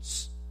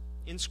teachings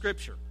in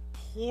Scripture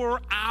pour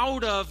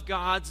out of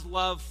God's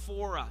love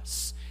for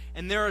us.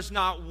 And there is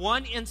not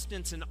one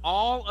instance in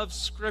all of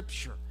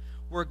Scripture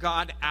where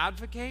God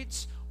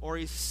advocates or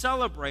he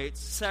celebrates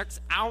sex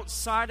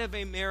outside of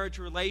a marriage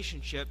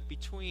relationship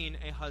between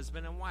a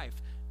husband and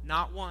wife.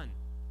 Not one.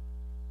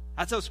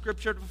 That's how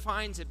Scripture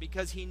defines it,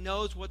 because he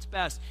knows what's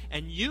best.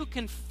 And you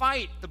can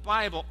fight the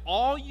Bible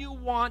all you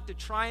want to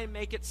try and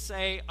make it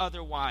say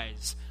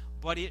otherwise,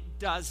 but it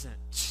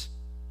doesn't.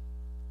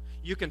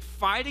 You can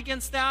fight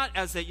against that,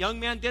 as that young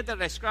man did that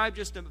I described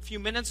just a few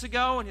minutes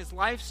ago in his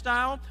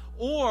lifestyle,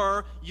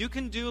 or you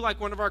can do like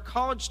one of our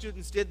college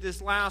students did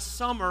this last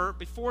summer,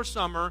 before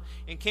summer,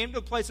 and came to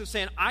a place of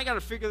saying, I got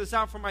to figure this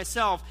out for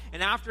myself.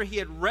 And after he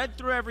had read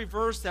through every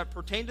verse that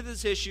pertained to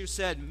this issue,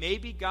 said,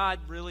 maybe God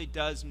really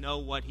does know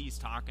what he's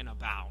talking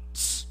about.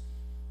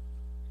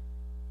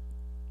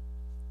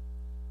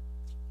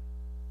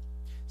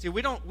 See,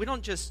 we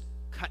don't just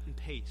cut and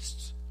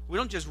paste. We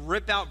don't just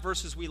rip out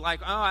verses we like.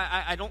 Oh,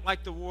 I don't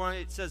like the war.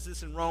 It says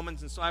this in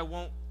Romans, and so I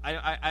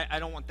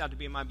don't want that to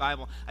be in my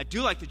Bible. I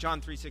do like the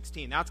John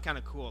 3:16. That's kind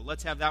of cool.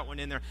 Let's have that one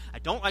in there. I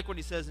don't like what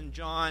he says in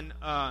John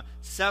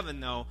 7,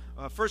 though.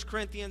 1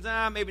 Corinthians,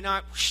 maybe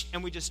not.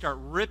 And we just start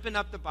ripping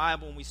up the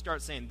Bible, and we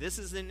start saying, this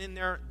isn't in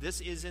there. This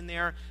is in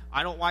there.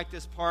 I don't like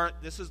this part.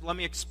 Let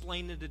me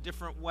explain it a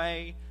different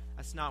way.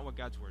 That's not what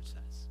God's Word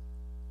says.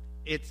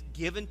 It's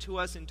given to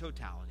us in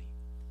totality,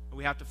 and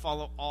we have to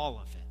follow all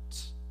of it.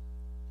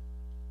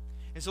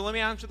 And so let me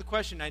answer the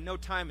question. I know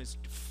time is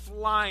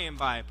flying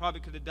by. I probably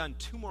could have done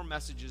 2 more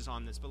messages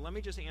on this, but let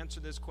me just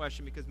answer this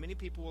question, because many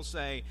people will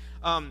say,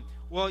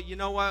 well, you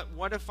know what?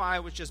 What if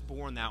I was just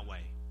born that way?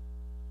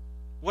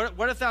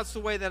 What if that's the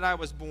way that I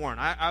was born?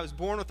 I was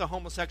born with a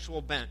homosexual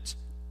bent.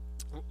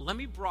 Let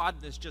me broaden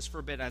this just for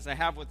a bit, as I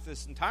have with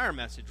this entire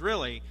message,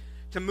 really,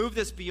 to move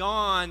this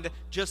beyond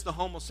just the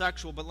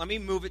homosexual, but let me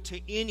move it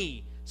to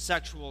any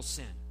sexual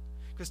sin.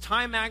 Because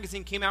Time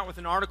magazine came out with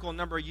an article a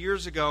number of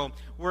years ago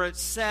where it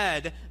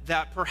said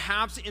that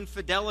perhaps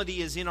infidelity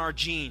is in our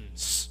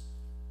genes.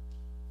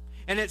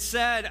 And it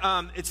said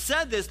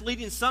this,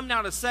 leading some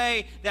now to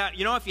say that,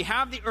 if you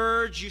have the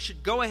urge, you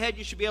should go ahead,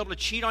 you should be able to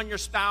cheat on your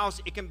spouse,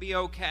 it can be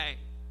okay.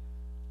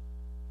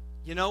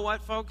 You know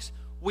what, folks?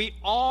 We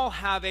all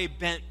have a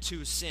bent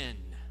to sin.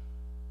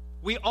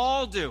 We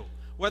all do.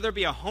 Whether it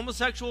be a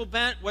homosexual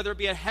bent, whether it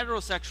be a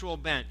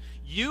heterosexual bent.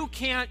 You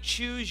can't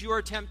choose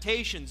your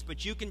temptations,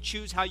 but you can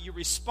choose how you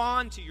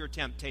respond to your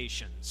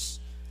temptations.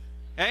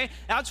 Okay?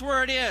 That's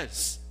where it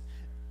is.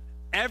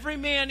 Every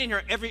man in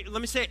here,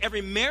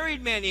 every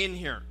married man in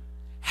here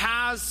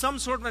has some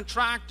sort of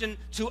attraction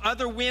to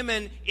other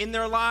women in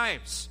their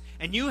lives.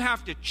 And you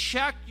have to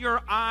check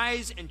your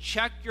eyes and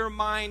check your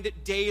mind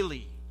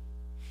daily.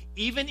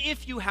 Even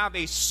if you have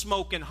a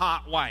smoking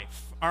hot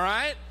wife. All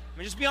right? Let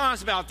me just be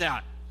honest about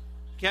that.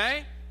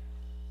 Okay?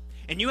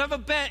 And you have a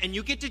bent, and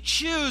you get to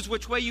choose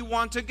which way you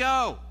want to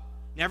go.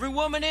 And every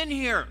woman in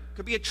here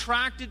could be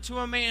attracted to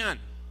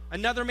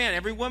another man.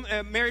 Every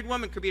married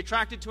woman could be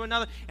attracted to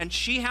another, and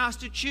she has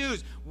to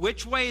choose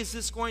which way is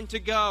this going to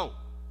go.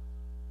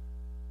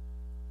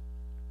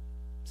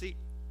 See,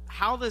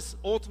 how this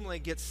ultimately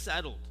gets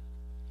settled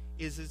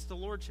is it's the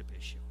lordship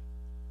issue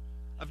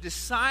of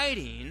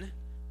deciding,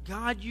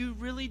 God, you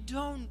really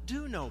do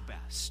know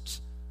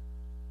best.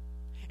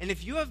 And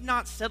if you have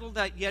not settled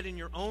that yet in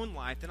your own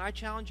life, then I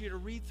challenge you to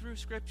read through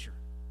Scripture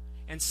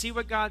and see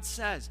what God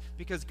says.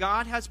 Because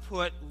God has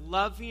put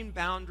loving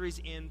boundaries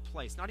in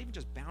place. Not even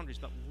just boundaries,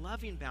 but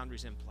loving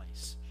boundaries in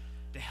place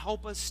to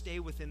help us stay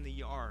within the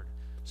yard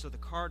so the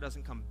car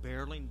doesn't come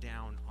barreling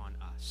down on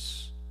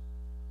us.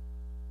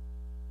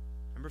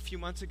 Remember a few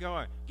months ago,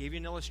 I gave you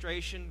an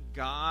illustration,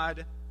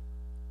 God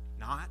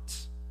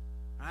not,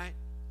 right?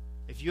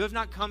 If you have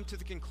not come to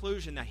the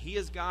conclusion that He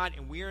is God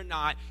and we are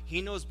not,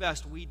 He knows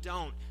best, we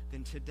don't,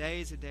 then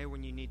today is a day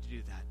when you need to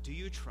do that. Do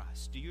you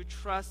trust? Do you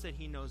trust that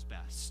He knows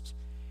best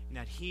and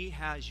that He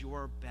has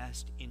your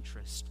best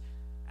interest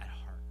at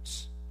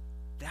heart?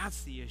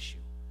 That's the issue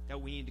that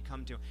we need to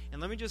come to.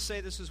 And let me just say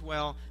this as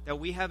well, that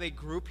we have a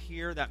group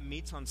here that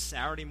meets on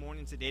Saturday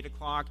mornings at 8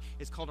 o'clock.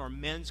 It's called our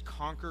Men's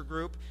Conquer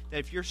group, that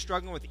if you're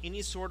struggling with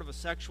any sort of a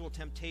sexual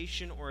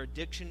temptation or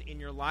addiction in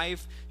your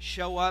life,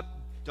 show up.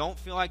 Don't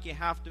feel like you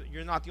have to.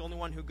 You're not the only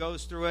one who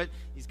goes through it.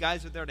 These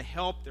guys are there to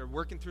help. They're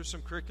working through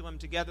some curriculum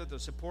together. They're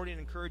supporting,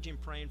 encouraging,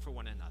 praying for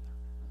one another.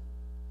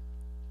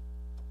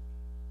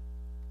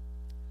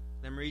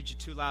 Let me read you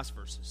 2 last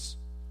verses.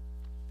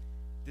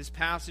 This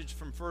passage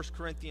from 1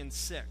 Corinthians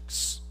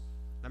 6.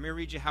 Let me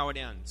read you how it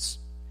ends.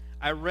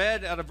 I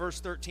read out of verse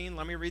 13.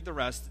 Let me read the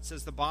rest. It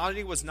says, the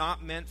body was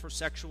not meant for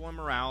sexual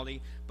immorality,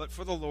 but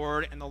for the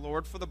Lord, and the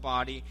Lord for the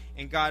body.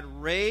 And God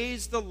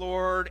raised the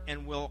Lord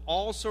and will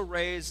also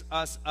raise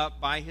us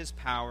up by His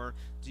power.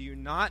 Do you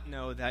not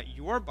know that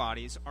your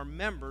bodies are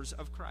members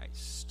of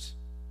Christ?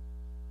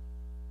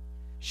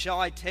 Shall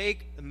I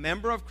take the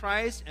member of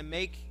Christ and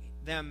make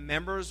them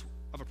members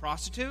of a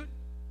prostitute?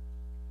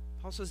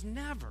 Paul says,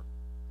 never.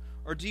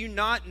 Or do you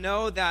not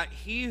know that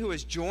he who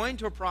is joined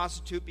to a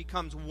prostitute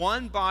becomes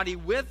one body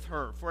with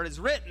her? For it is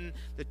written,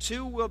 the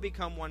two will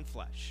become one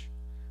flesh.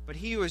 But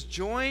he who is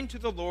joined to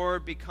the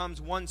Lord becomes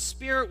one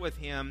spirit with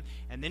Him.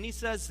 And then he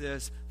says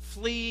this,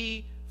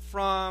 flee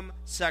from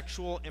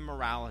sexual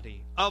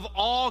immorality of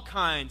all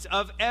kinds,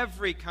 of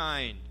every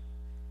kind.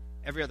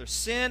 Every other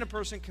sin a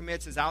person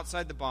commits is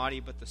outside the body,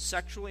 but the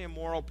sexually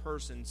immoral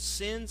person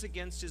sins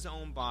against his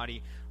own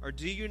body. Or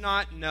do you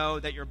not know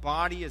that your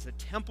body is a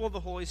temple of the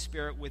Holy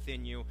Spirit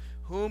within you,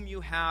 whom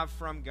you have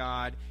from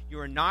God? You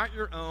are not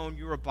your own.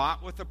 You were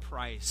bought with a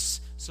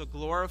price. So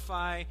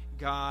glorify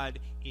God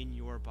in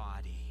your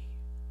body.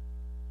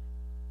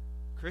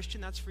 Christian,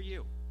 that's for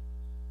you.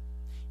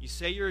 You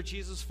say you're a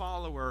Jesus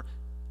follower,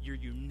 you're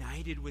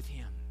united with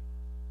him.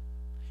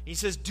 He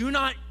says, do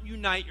not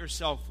unite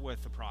yourself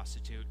with a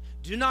prostitute.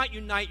 Do not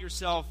unite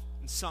yourself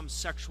in some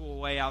sexual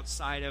way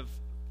outside of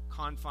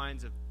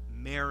confines of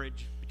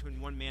marriage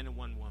between one man and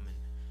one woman.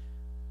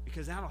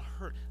 Because that'll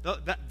hurt.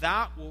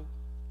 That will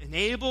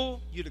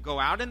enable you to go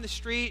out in the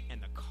street and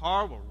the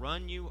car will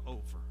run you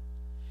over.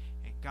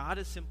 And God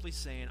is simply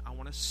saying, I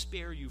want to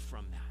spare you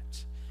from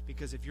that.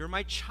 Because if you're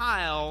my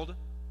child,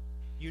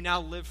 you now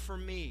live for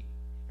me.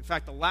 In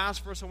fact, the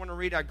last verse I want to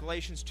read out,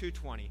 Galatians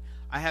 2:20.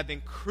 I have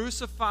been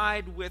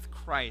crucified with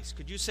Christ.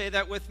 Could you say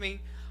that with me?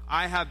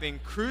 I have been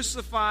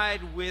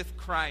crucified with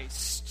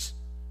Christ.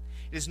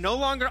 It is no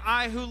longer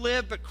I who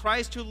live, but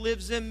Christ who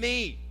lives in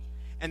me.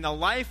 And the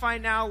life I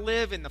now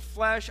live in the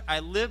flesh,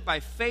 I live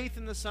by faith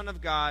in the Son of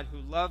God, who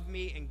loved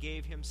me and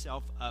gave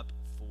himself up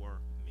for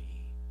me.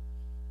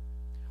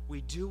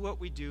 We do what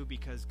we do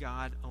because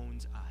God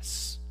owns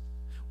us.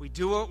 We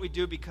do what we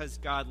do because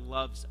God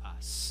loves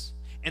us.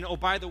 And oh,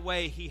 by the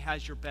way, he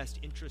has your best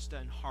interest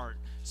in heart.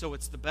 So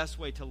it's the best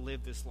way to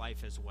live this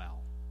life as well.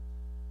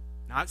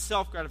 Not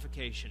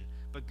self-gratification,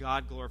 but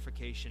God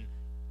glorification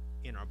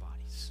in our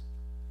bodies.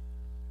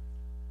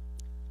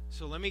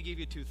 So let me give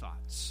you two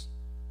thoughts.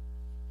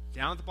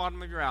 Down at the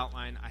bottom of your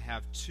outline, I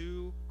have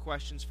two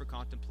questions for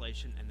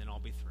contemplation, and then I'll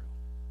be through.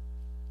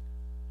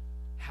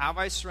 Have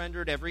I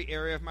surrendered every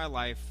area of my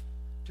life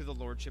to the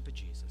lordship of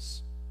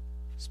Jesus?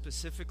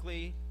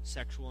 Specifically,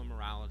 sexual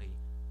immorality,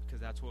 because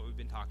that's what we've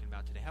been talking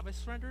about today. Have I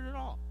surrendered it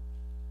all?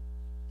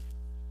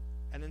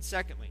 And then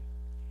secondly,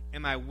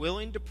 am I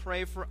willing to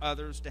pray for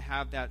others to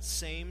have that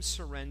same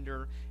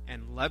surrender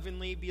and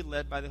lovingly be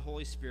led by the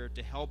Holy Spirit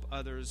to help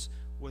others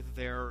with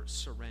their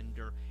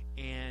surrender?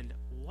 And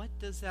what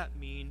does that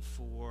mean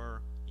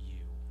for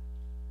you?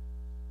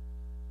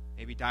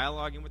 Maybe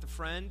dialoguing with a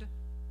friend,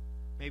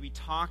 maybe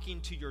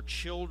talking to your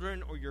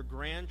children or your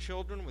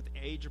grandchildren with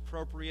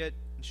age-appropriate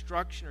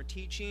instruction or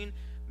teaching.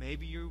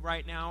 Maybe you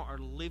right now are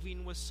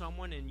living with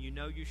someone and you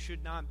know you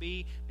should not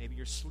be. Maybe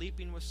you're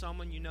sleeping with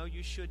someone you know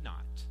you should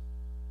not.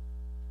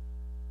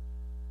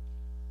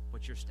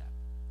 What's your step?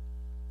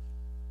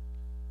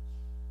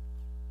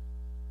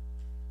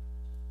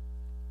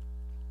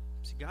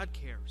 See, God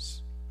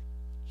cares.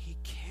 He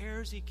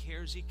cares, he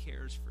cares, he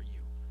cares for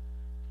you.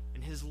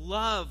 And his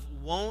love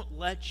won't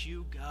let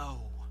you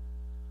go.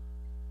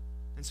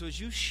 And so as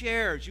you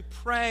share, as you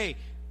pray,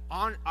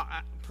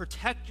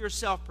 protect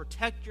yourself,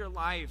 protect your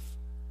life,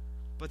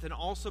 but then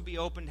also be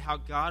open to how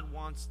God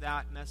wants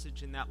that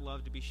message and that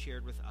love to be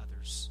shared with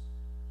others.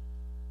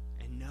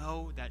 And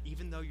know that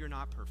even though you're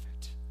not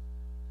perfect,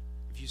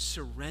 if you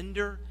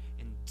surrender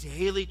and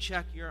daily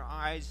check your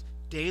eyes,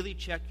 daily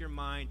check your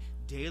mind,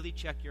 daily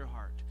check your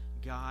heart,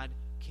 God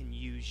can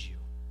use you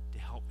to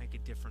help make a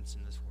difference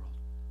in this world.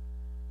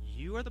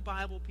 You are the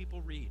Bible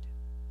people read.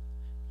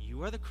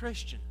 You are the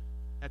Christian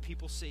that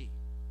people see.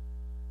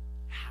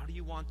 How do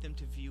you want them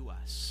to view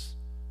us?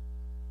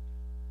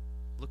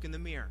 Look in the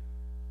mirror,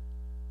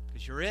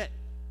 because you're it,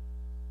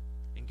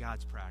 and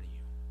God's proud of you.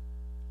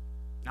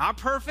 Not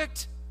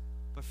perfect,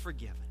 but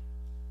forgiven.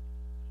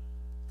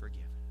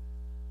 Forgiven.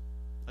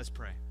 Let's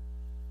pray.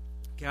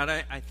 God,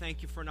 I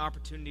thank you for an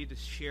opportunity to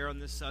share on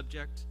this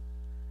subject.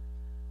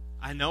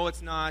 I know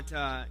it's not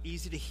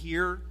easy to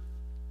hear,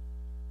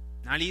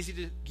 not easy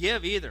to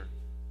give either.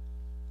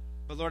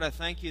 But Lord, I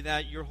thank you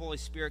that your Holy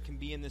Spirit can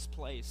be in this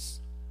place.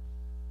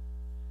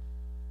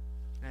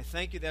 And I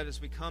thank you that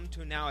as we come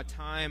to now a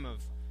time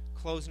of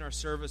closing our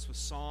service with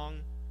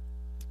song,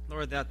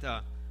 Lord, that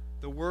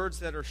the words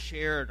that are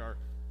shared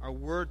are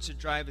words to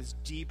drive us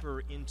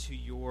deeper into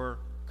your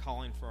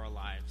calling for our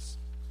lives.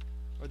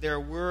 Or they are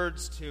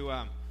words to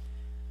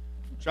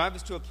drive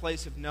us to a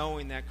place of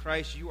knowing that,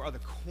 Christ, you are the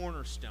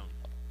cornerstone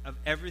of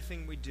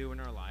everything we do in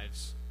our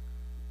lives.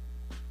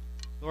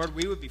 Lord,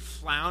 we would be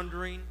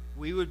floundering,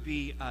 we would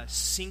be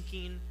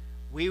sinking,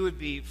 we would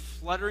be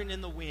fluttering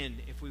in the wind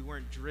if we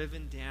weren't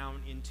driven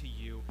down into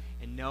you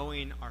and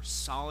knowing our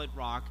solid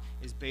rock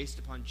is based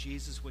upon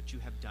Jesus, what you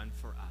have done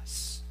for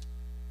us.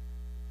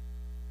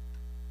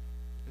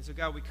 And so,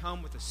 God, we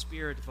come with a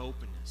spirit of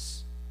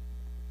openness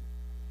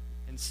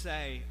and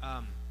say,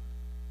 God,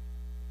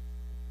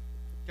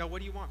 what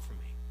do you want from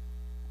me?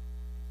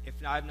 If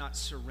I've not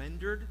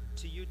surrendered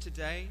to you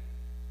today,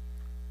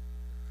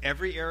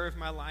 every area of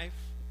my life,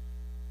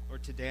 or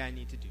today I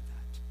need to do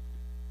that.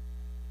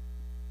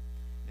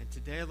 And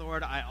today,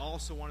 Lord, I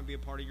also want to be a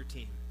part of your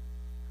team.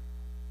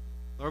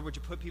 Lord, would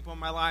you put people in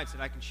my lives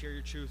that I can share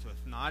your truth with,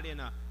 not in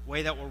a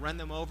way that will run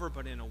them over,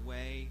 but in a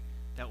way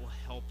that will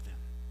help them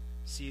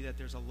see that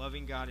there's a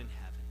loving God in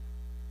heaven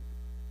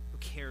who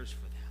cares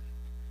for them.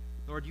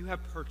 Lord, you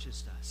have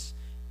purchased us.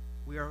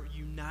 We are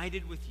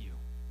united with you.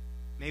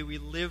 May we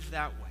live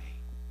that way.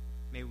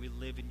 May we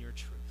live in your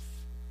truth.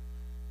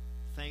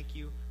 Thank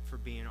you for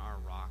being our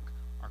rock,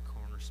 our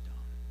cornerstone.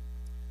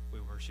 We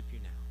worship you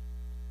now.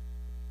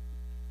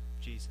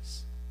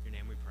 Jesus, in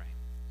your name we pray.